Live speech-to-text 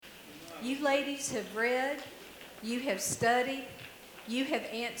You ladies have read, you have studied, you have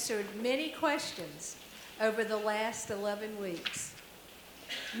answered many questions over the last 11 weeks.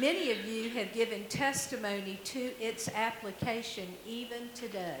 Many of you have given testimony to its application even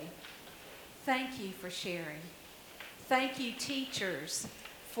today. Thank you for sharing. Thank you, teachers,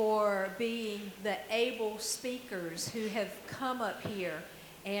 for being the able speakers who have come up here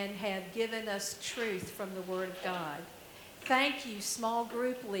and have given us truth from the Word of God. Thank you, small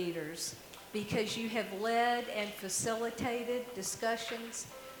group leaders, because you have led and facilitated discussions,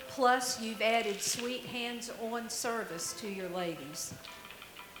 plus you've added sweet hands-on service to your ladies.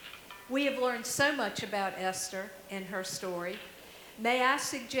 We have learned so much about Esther and her story. May I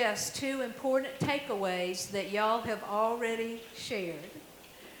suggest 2 important takeaways that y'all have already shared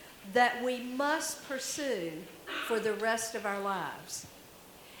that we must pursue for the rest of our lives.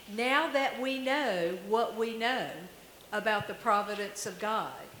 Now that we know what we know about the providence of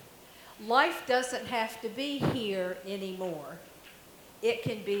God, life doesn't have to be here anymore. It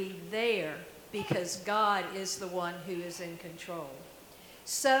can be there because God is the one who is in control.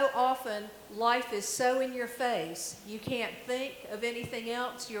 So often, life is so in your face, you can't think of anything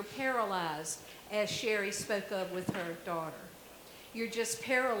else. You're paralyzed, as Sherry spoke of with her daughter. You're just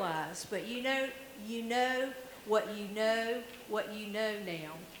paralyzed, but you know what you know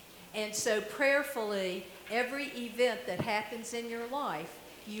now. And so prayerfully, every event that happens in your life,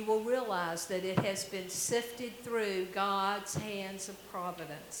 you will realize that it has been sifted through God's hands of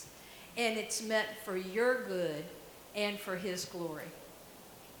providence. And it's meant for your good and for His glory.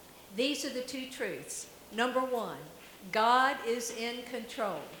 These are the 2 truths. Number 1, God is in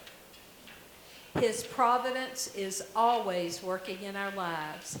control. His providence is always working in our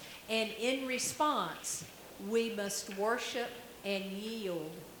lives. And in response, we must worship and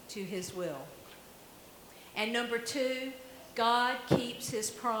yield to His will. And number 2, God keeps His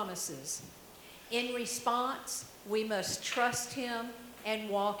promises. In response, we must trust Him and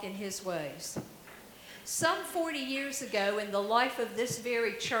walk in His ways. Some 40 years ago in the life of this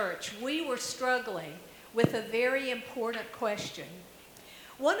very church, we were struggling with a very important question.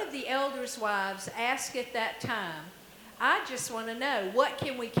 One of the elders' wives asked at that time, I just want to know, what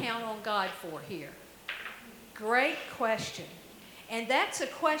can we count on God for here? Great question. And that's a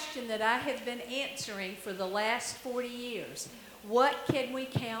question that I have been answering for the last 40 years. What can we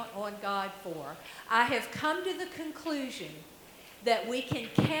count on God for? I have come to the conclusion that we can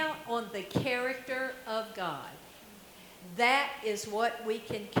count on the character of God. That is what we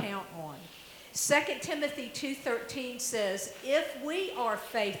can count on. 2 Timothy 2:13 says, if we are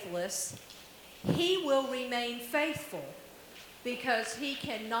faithless, He will remain faithful because He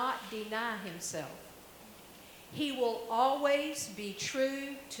cannot deny Himself. He will always be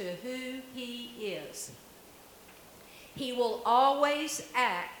true to who He is. He will always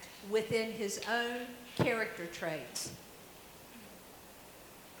act within His own character traits.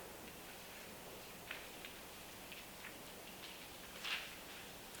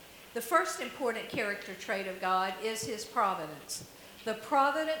 The first important character trait of God is His providence. The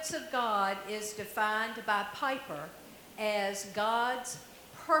providence of God is defined by Piper as God's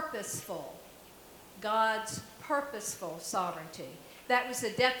purposeful sovereignty. That was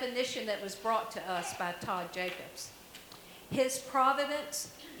a definition that was brought to us by Todd Jacobs. His providence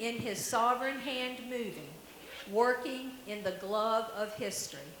in His sovereign hand moving, working in the glove of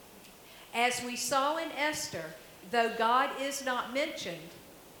history. As we saw in Esther, though God is not mentioned,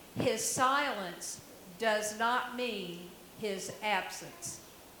 His silence does not mean His absence.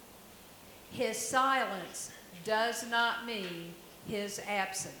 His silence does not mean His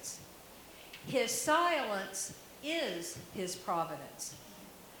absence. His silence is His providence.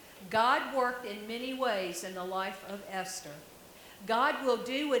 God worked in many ways in the life of Esther. God will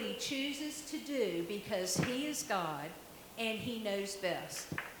do what He chooses to do because He is God and He knows best.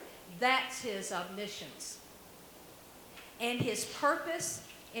 That's His omniscience. And His purpose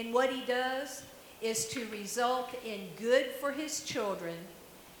in what He does is to result in good for His children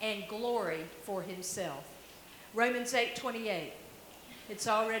and glory for Himself. Romans 8:28. It's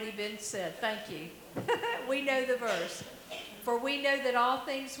already been said. Thank you. We know the verse. For we know that all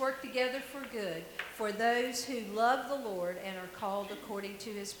things work together for good for those who love the Lord and are called according to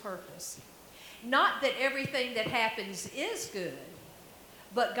His purpose. Not that everything that happens is good,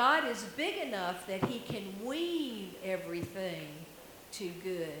 but God is big enough that He can weave everything to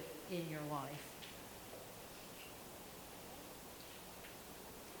good in your life.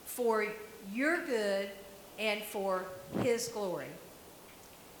 For your good and for His glory.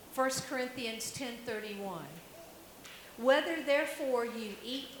 1 Corinthians 10:31. Whether therefore you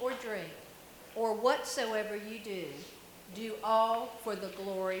eat or drink, or whatsoever you do, do all for the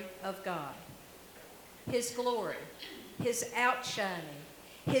glory of God. His glory, His outshining,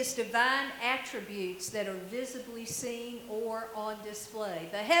 His divine attributes that are visibly seen or on display.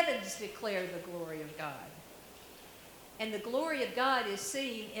 The heavens declare the glory of God. And the glory of God is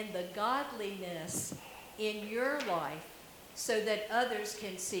seen in the godliness in your life so that others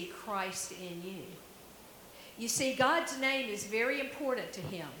can see Christ in you. You see, God's name is very important to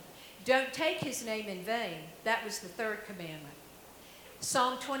Him. Don't take His name in vain. That was the third commandment.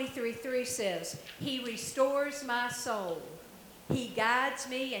 Psalm 23:3 says, He restores my soul. He guides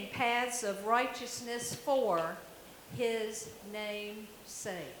me in paths of righteousness for His name's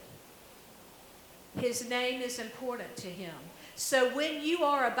sake. His name is important to Him. So when you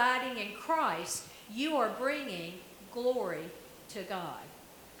are abiding in Christ, you are bringing glory to God.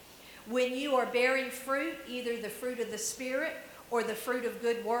 When you are bearing fruit, either the fruit of the Spirit or the fruit of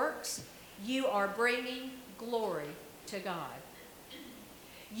good works, you are bringing glory to God.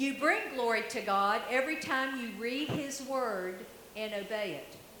 You bring glory to God every time you read His Word and obey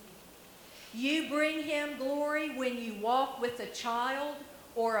it. You bring Him glory when you walk with a child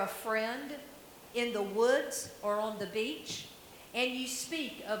or a friend in the woods or on the beach, and you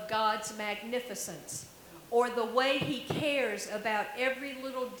speak of God's magnificence or the way He cares about every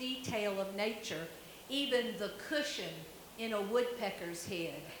little detail of nature, even the cushion in a woodpecker's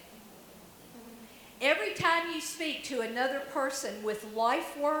head. Every time you speak to another person with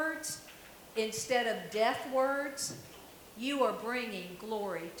life words instead of death words, you are bringing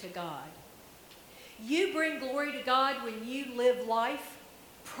glory to God. You bring glory to God when you live life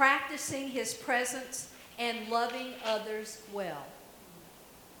practicing His presence and loving others well.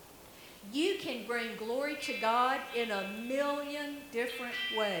 You can bring glory to God in a million different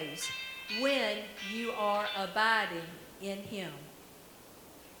ways when you are abiding in Him.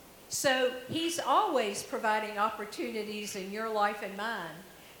 So He's always providing opportunities in your life and mine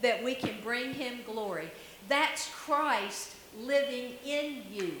that we can bring Him glory. That's Christ living in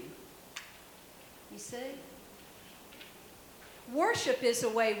you. You see? Worship is a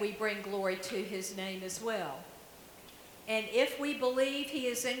way we bring glory to His name as well. And if we believe He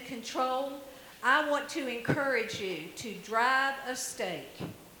is in control, I want to encourage you to drive a stake.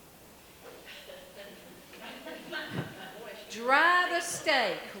 Drive a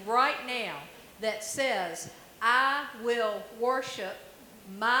stake right now that says, I will worship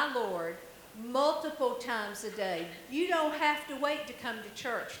my Lord multiple times a day. You don't have to wait to come to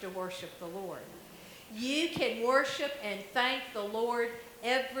church to worship the Lord. You can worship and thank the Lord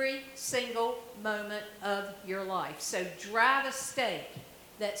every single moment of your life. So drive a stake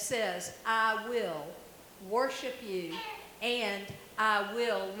that says, I will worship you and I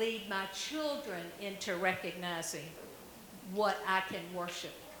will lead my children into recognizing what I can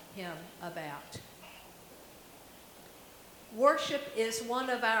worship Him about. Worship is one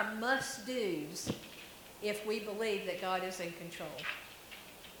of our must-dos if we believe that God is in control.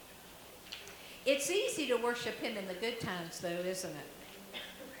 It's easy to worship Him in the good times, though, isn't it?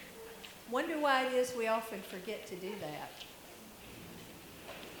 Wonder why it is we often forget to do that.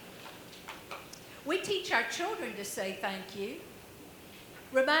 We teach our children to say thank you.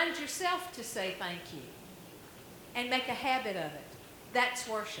 Remind yourself to say thank you. And make a habit of it. That's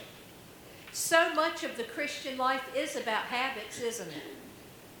worship. So much of the Christian life is about habits, isn't it?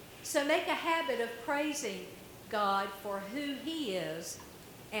 So make a habit of praising God for who He is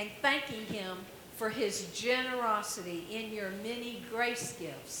and thanking Him for His generosity in your many grace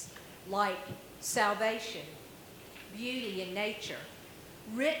gifts like salvation, beauty in nature,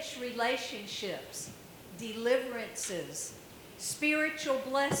 rich relationships, deliverances, spiritual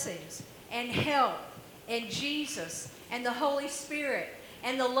blessings, and help, and Jesus, and the Holy Spirit,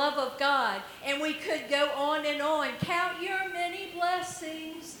 and the love of God. And we could go on and on. Count your many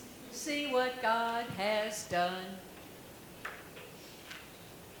blessings. See what God has done.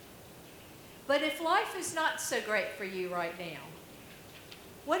 But if life is not so great for you right now,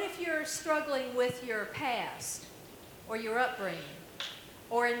 what if you're struggling with your past or your upbringing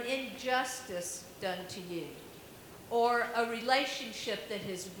or an injustice done to you or a relationship that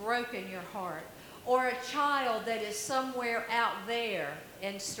has broken your heart or a child that is somewhere out there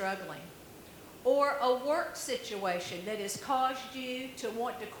and struggling or a work situation that has caused you to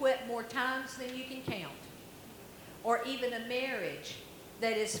want to quit more times than you can count, or even a marriage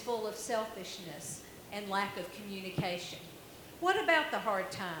that is full of selfishness and lack of communication. What about the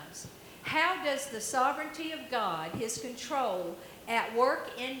hard times? How does the sovereignty of God, His control at work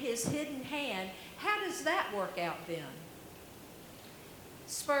in His hidden hand, how does that work out then?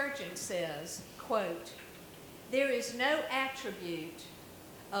 Spurgeon says, quote, "There is no attribute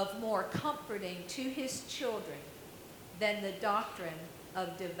of more comforting to His children than the doctrine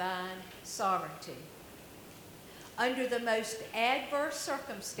of divine sovereignty. Under the most adverse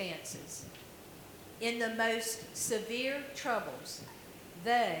circumstances, in the most severe troubles,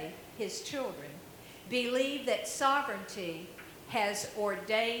 they, his children, believe that sovereignty has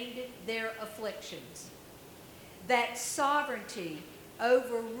ordained their afflictions, that sovereignty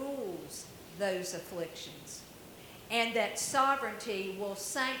overrules those afflictions, and that sovereignty will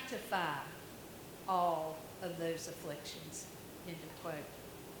sanctify all of those afflictions. End of quote.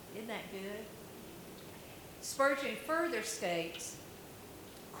 Isn't that good? Spurgeon further states,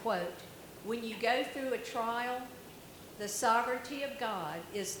 quote, when you go through a trial, the sovereignty of God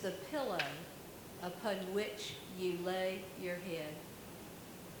is the pillow upon which you lay your head.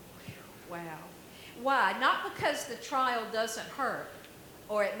 Wow. Why? Not because the trial doesn't hurt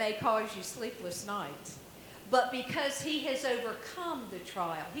or it may cause you sleepless nights, but because he has overcome the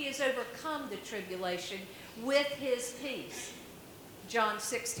trial. He has overcome the tribulation with his peace. John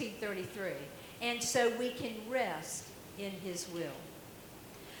 16:33. And so we can rest in his will.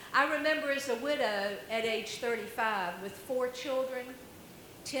 I remember as a widow at age 35 with 4 children,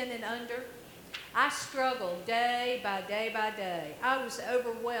 10 and under, I struggled day by day by day. I was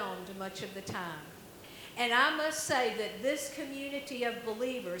overwhelmed much of the time. And I must say that this community of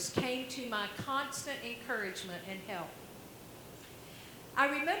believers came to my constant encouragement and help. I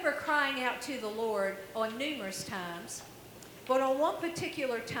remember crying out to the Lord on numerous times, but on one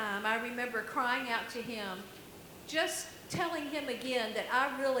particular time I remember crying out to him, just telling him again that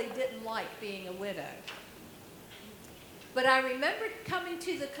I really didn't like being a widow. But I remember coming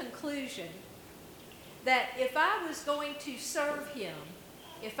to the conclusion that if I was going to serve him,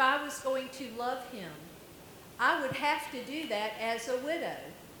 if I was going to love him, I would have to do that as a widow,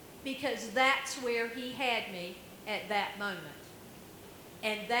 because that's where he had me at that moment.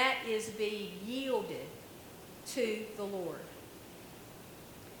 And that is being yielded to the Lord.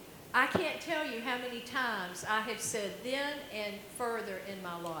 I can't tell you how many times I have said then and further in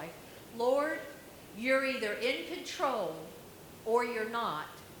my life, Lord, you're either in control or you're not,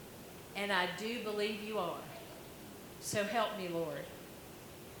 and I do believe you are. So help me, Lord.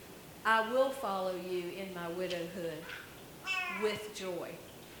 I will follow you in my widowhood with joy.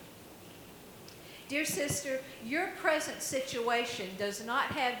 Dear sister, your present situation does not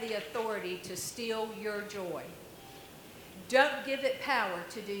have the authority to steal your joy. Don't give it power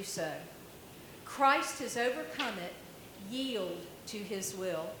to do so. Christ has overcome it. Yield to his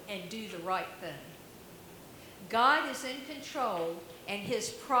will and do the right thing. God is in control and his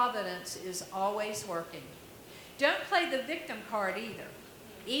providence is always working. Don't play the victim card either,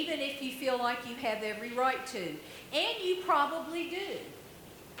 even if you feel like you have every right to. And you probably do.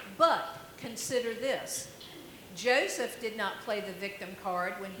 But consider this. Joseph did not play the victim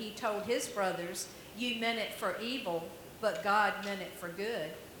card when he told his brothers, you meant it for evil, but God meant it for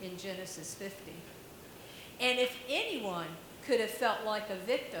good, in Genesis 50. And if anyone could have felt like a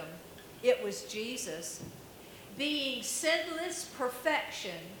victim, it was Jesus. Being sinless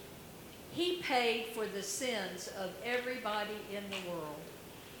perfection, he paid for the sins of everybody in the world.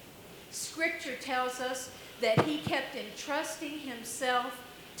 Scripture tells us that he kept entrusting himself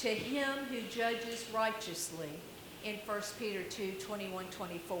to him who judges righteously in 1 Peter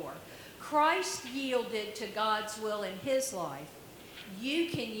 2:21-24. Christ yielded to God's will in his life. You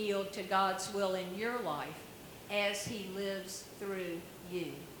can yield to God's will in your life as he lives through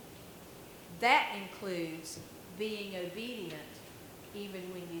you. That includes being obedient even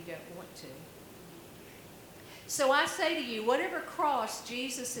when you don't want to. So I say to you, whatever cross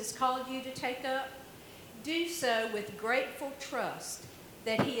Jesus has called you to take up, do so with grateful trust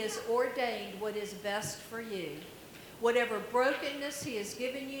that he has ordained what is best for you. Whatever brokenness he has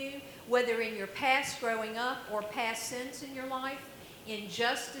given you, whether in your past growing up or past sins in your life,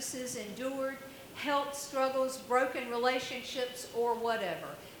 injustices endured, health struggles, broken relationships, or whatever,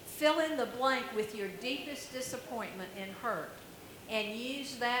 fill in the blank with your deepest disappointment and hurt, and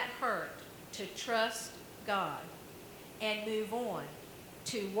use that hurt to trust God and move on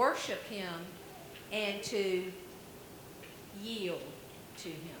to worship him and to yield to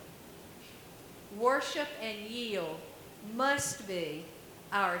him. Worship and yield must be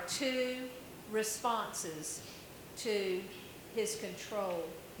our two responses to his control,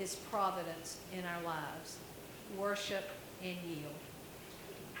 his providence in our lives. Worship and yield.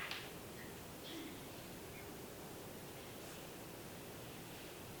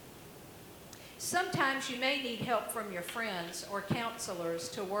 Sometimes you may need help from your friends or counselors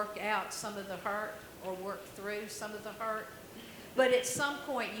to work out some of the hurt or work through some of the hurt. But at some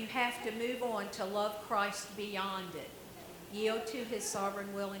point you have to move on to love Christ beyond it. Yield to his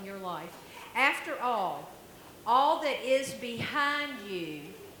sovereign will in your life. After all All that is behind you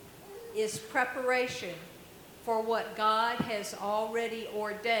is preparation for what God has already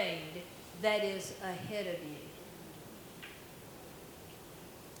ordained that is ahead of you.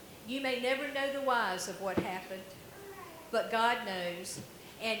 You may never know the whys of what happened, but God knows.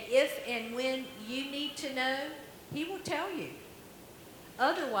 And if and when you need to know, He will tell you.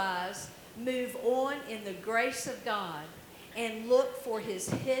 Otherwise, move on in the grace of God and look for His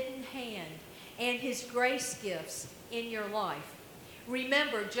hidden hand and His grace gifts in your life.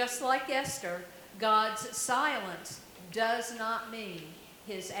 Remember, just like Esther, God's silence does not mean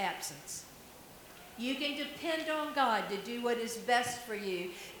His absence. You can depend on God to do what is best for you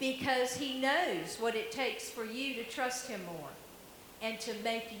because He knows what it takes for you to trust Him more and to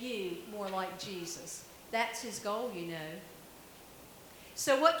make you more like Jesus. That's His goal, you know.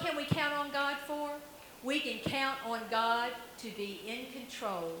 So what can we count on God for? We can count on God to be in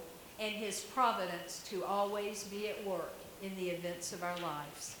control and His providence to always be at work in the events of our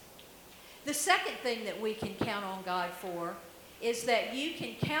lives. The second thing that we can count on God for is that you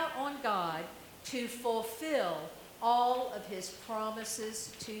can count on God to fulfill all of His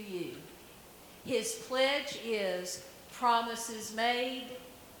promises to you. His pledge is promises made,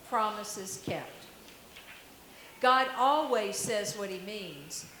 promises kept. God always says what He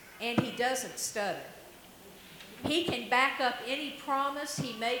means, and He doesn't stutter. He can back up any promise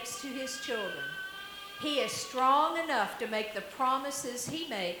He makes to His children. He is strong enough to make the promises He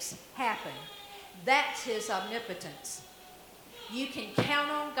makes happen. That's His omnipotence. You can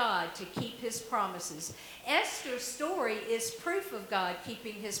count on God to keep His promises. Esther's story is proof of God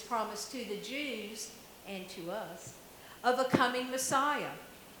keeping His promise to the Jews and to us of a coming Messiah.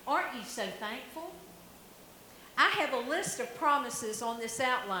 Aren't you so thankful? I have a list of promises on this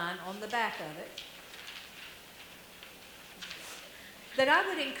outline on the back of it that I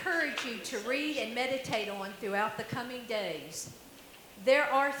would encourage you to read and meditate on throughout the coming days. There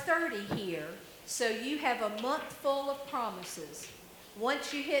are 30 here, so you have a month full of promises.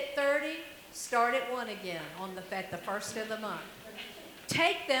 Once you hit 30, start at 1 again at the first of the month.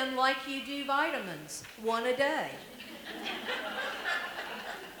 Take them like you do vitamins, 1 a day.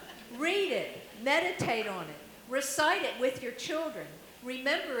 Read it, meditate on it, recite it with your children,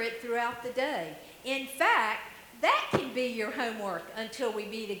 remember it throughout the day. In fact, that can be your homework until we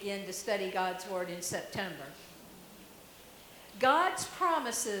meet again to study God's Word in September. God's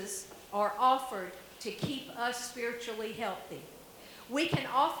promises are offered to keep us spiritually healthy. We can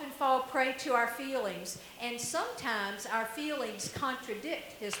often fall prey to our feelings, and sometimes our feelings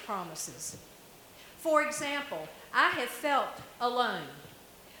contradict His promises. For example, I have felt alone.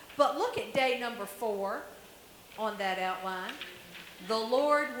 But look at day number 4 on that outline. The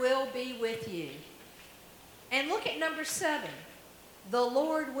Lord will be with you. And look at number 7. The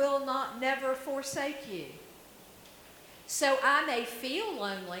Lord will not never forsake you. So I may feel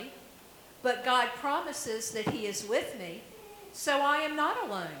lonely, but God promises that He is with me, so I am not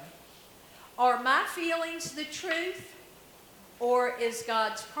alone. Are my feelings the truth, or is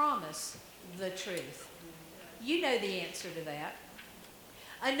God's promise the truth? You know the answer to that.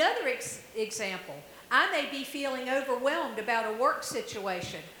 Another example, I may be feeling overwhelmed about a work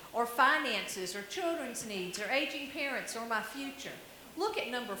situation, or finances, or children's needs, or aging parents, or my future. Look at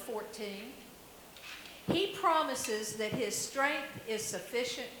number 14. He promises that His strength is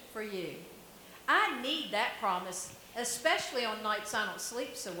sufficient for you. I need that promise, especially on nights I don't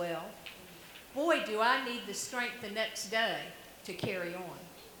sleep so well. Boy, do I need the strength the next day to carry on.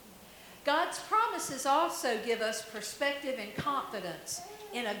 God's promises also give us perspective and confidence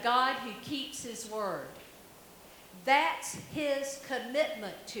in a God who keeps His word. That's His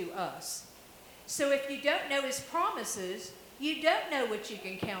commitment to us. So if you don't know His promises, you don't know what you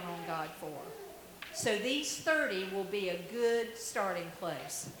can count on God for. So these 30 will be a good starting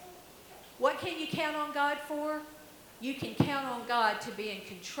place. What can you count on God for? You can count on God to be in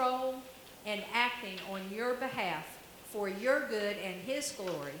control and acting on your behalf for your good and His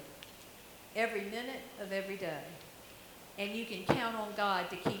glory every minute of every day. And you can count on God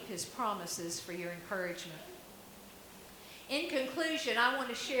to keep His promises for your encouragement. In conclusion, I want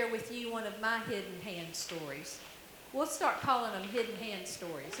to share with you one of my hidden hand stories. We'll start calling them hidden hand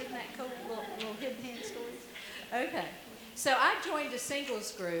stories. Isn't that cool? Little hidden hand stories? Okay. So I joined a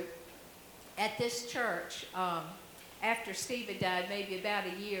singles group at this church after Steve had died, maybe about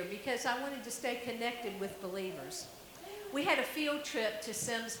a year, because I wanted to stay connected with believers. We had a field trip to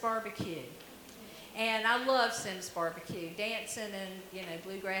Simms Barbecue. And I love Simms Barbecue, dancing and,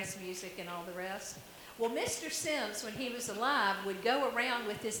 bluegrass music and all the rest. Well, Mr. Simms, when he was alive, would go around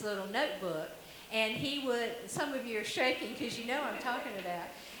with his little notebook, and he would, some of you are shaking because you know I'm talking about,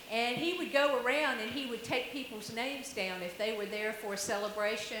 And he would go around and he would take people's names down if they were there for a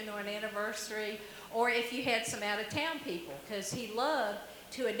celebration or an anniversary, or if you had some out-of-town people, because he loved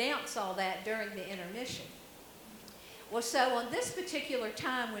to announce all that during the intermission. Well, so on this particular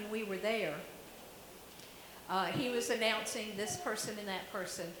time when we were there, he was announcing this person and that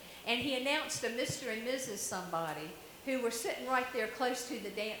person. And he announced a Mr. and Mrs. somebody who were sitting right there close to the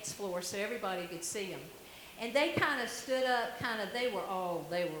dance floor so everybody could see them. And they kind of stood up, they were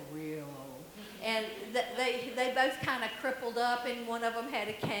real old. And they both kind of crippled up, and one of them had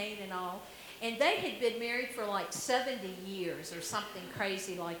a cane and all. And they had been married for like 70 years or something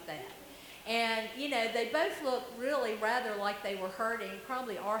crazy like that. And, you know, they both looked really rather like they were hurting,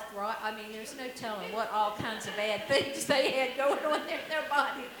 probably arthritis. I mean, there's no telling what all kinds of bad things they had going on in their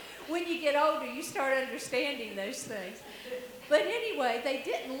body. When you get older, you start understanding those things. But anyway, they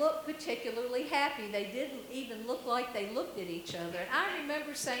didn't look particularly happy. They didn't even look like they looked at each other. And I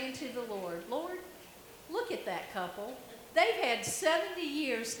remember saying to the Lord, Lord, look at that couple. They've had 70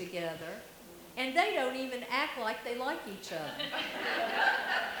 years together, and they don't even act like they like each other.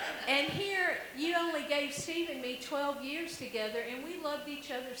 And here, you only gave Steve and me 12 years together, and we loved each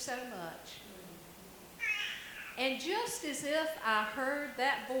other so much. And just as if I heard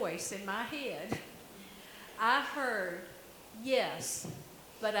that voice in my head, I heard, yes,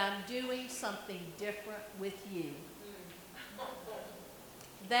 but I'm doing something different with you.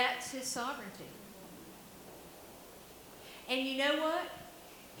 That's his sovereignty. And you know what?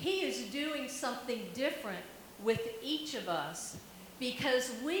 He is doing something different with each of us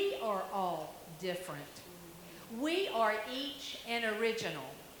because we are all different. We are each an original.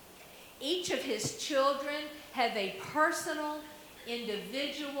 Each of his children have a personal,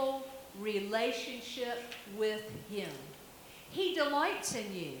 individual relationship with him. He delights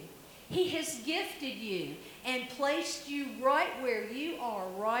in you. He has gifted you and placed you right where you are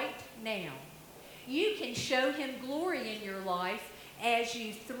right now. You can show him glory in your life as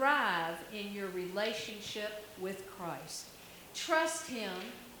you thrive in your relationship with Christ. Trust him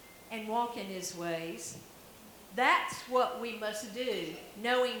and walk in his ways. That's what we must do,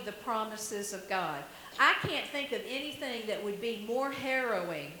 knowing the promises of God. I can't think of anything that would be more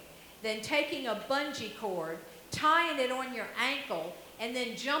harrowing than taking a bungee cord, tying it on your ankle, and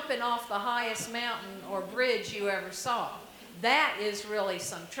then jumping off the highest mountain or bridge you ever saw. That is really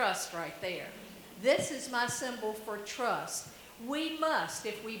some trust right there. This is my symbol for trust. We must,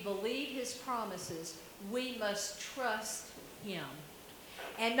 if we believe his promises, we must trust him.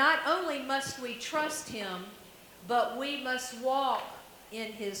 And not only must we trust him, but we must walk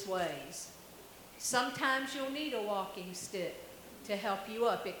in his ways. Sometimes you'll need a walking stick to help you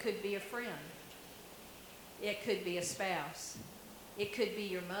up. It could be a friend. It could be a spouse. It could be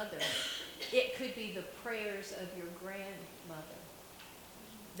your mother. It could be the prayers of your grandmother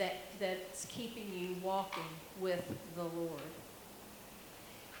that's keeping you walking with the Lord.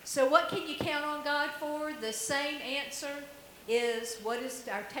 So what can you count on God for? The same answer is what is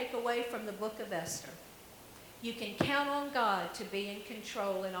our takeaway from the book of Esther. You can count on God to be in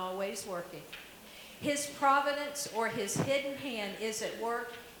control and always working. His providence or his hidden hand is at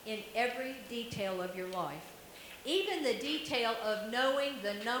work in every detail of your life. Even the detail of knowing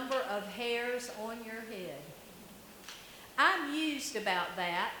the number of hairs on your head. I mused about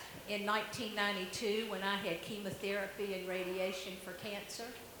that in 1992 when I had chemotherapy and radiation for cancer.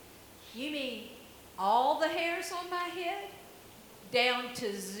 You mean all the hairs on my head? Down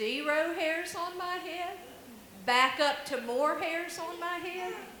to 0 hairs on my head? Back up to more hairs on my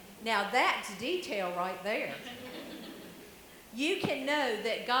head? Now that's detail right there. You can know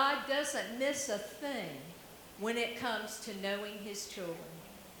that God doesn't miss a thing when it comes to knowing his children.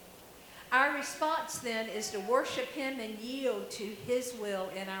 Our response then is to worship him and yield to his will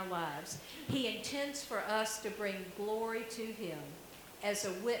in our lives. He intends for us to bring glory to him as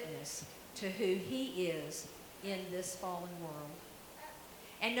a witness to who he is in this fallen world.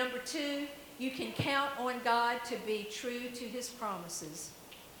 And number 2, you can count on God to be true to his promises.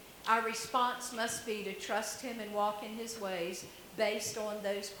 Our response must be to trust him and walk in his ways based on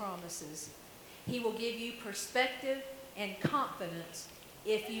those promises. He will give you perspective and confidence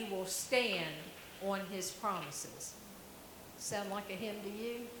if you will stand on his promises. Sound like a hymn to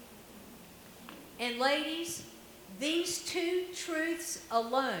you? And ladies, these 2 truths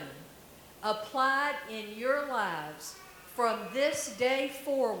alone applied in your lives from this day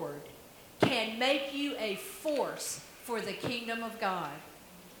forward can make you a force for the kingdom of God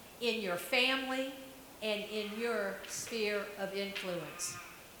in your family and in your sphere of influence.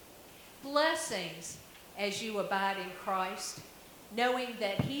 Blessings as you abide in Christ, knowing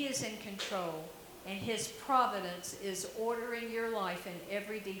that he is in control and His providence is ordering your life in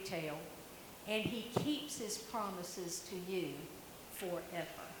every detail, and He keeps His promises to you forever.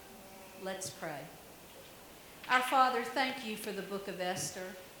 Let's pray. Our Father, thank you for the book of Esther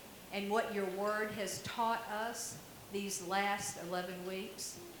and what your word has taught us these last 11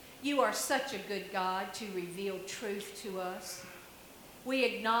 weeks. You are such a good God to reveal truth to us. We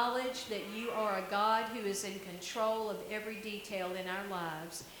acknowledge that you are a God who is in control of every detail in our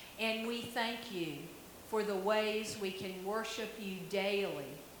lives, and we thank you for the ways we can worship you daily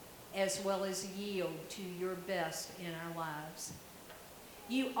as well as yield to your best in our lives.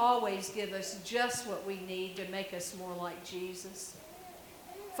 You always give us just what we need to make us more like Jesus.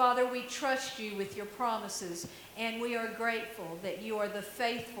 Father, we trust you with your promises, and we are grateful that you are the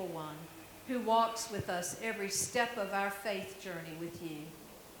faithful one who walks with us every step of our faith journey with you.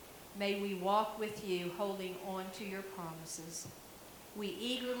 May we walk with you, holding on to your promises. We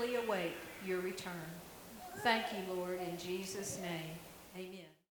eagerly await your return. Thank you, Lord, in Jesus' name. Amen.